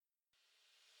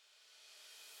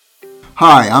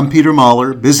Hi, I'm Peter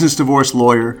Mahler, business divorce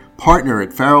lawyer, partner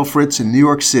at Farrell Fritz in New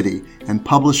York City, and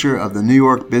publisher of the New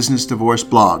York Business Divorce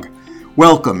blog.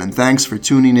 Welcome and thanks for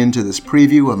tuning in to this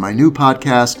preview of my new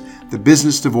podcast, The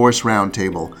Business Divorce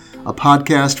Roundtable, a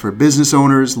podcast for business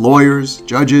owners, lawyers,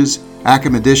 judges,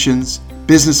 academicians,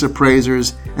 business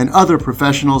appraisers, and other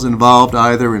professionals involved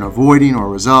either in avoiding or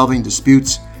resolving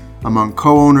disputes among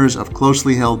co-owners of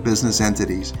closely held business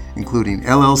entities, including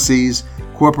LLCs,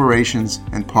 corporations,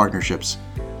 and partnerships.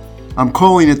 I'm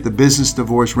calling it the Business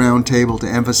Divorce Roundtable to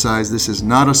emphasize this is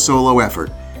not a solo effort.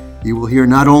 You will hear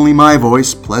not only my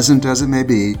voice, pleasant as it may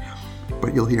be,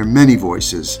 but you'll hear many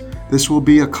voices. This will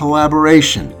be a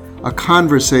collaboration, a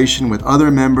conversation with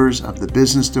other members of the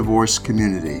business divorce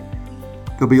community.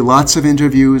 There'll be lots of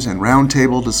interviews and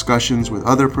roundtable discussions with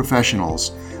other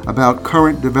professionals about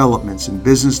current developments in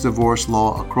business divorce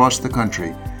law across the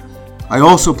country. I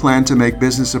also plan to make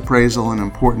business appraisal an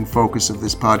important focus of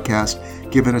this podcast,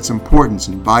 given its importance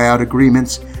in buyout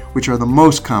agreements, which are the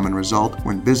most common result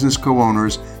when business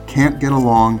co-owners can't get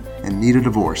along and need a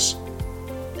divorce.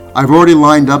 I've already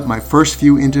lined up my first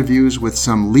few interviews with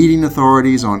some leading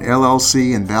authorities on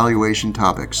LLC and valuation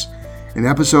topics. In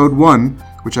episode 1,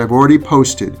 which I've already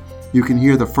posted, you can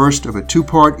hear the first of a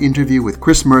two-part interview with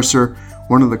Chris Mercer,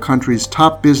 one of the country's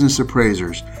top business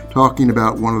appraisers, talking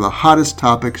about one of the hottest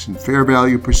topics in fair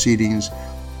value proceedings,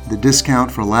 the discount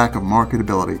for lack of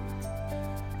marketability.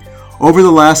 Over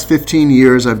the last 15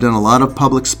 years, I've done a lot of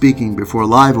public speaking before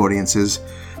live audiences,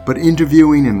 but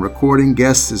interviewing and recording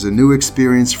guests is a new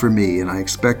experience for me, and I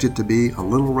expect it to be a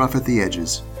little rough at the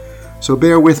edges. So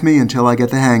bear with me until I get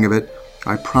the hang of it.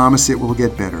 I promise it will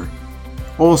get better.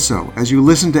 Also, as you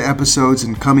listen to episodes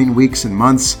in coming weeks and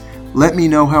months, let me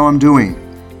know how I'm doing.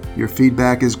 Your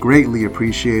feedback is greatly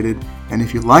appreciated, and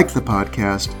if you like the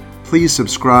podcast, please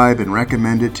subscribe and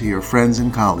recommend it to your friends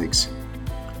and colleagues.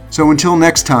 So until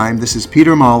next time, this is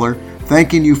Peter Mahler,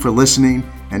 thanking you for listening,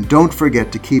 and don't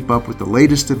forget to keep up with the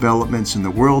latest developments in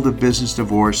the world of business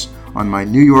divorce on my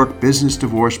New York Business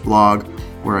Divorce blog,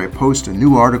 where I post a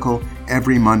new article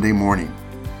every Monday morning.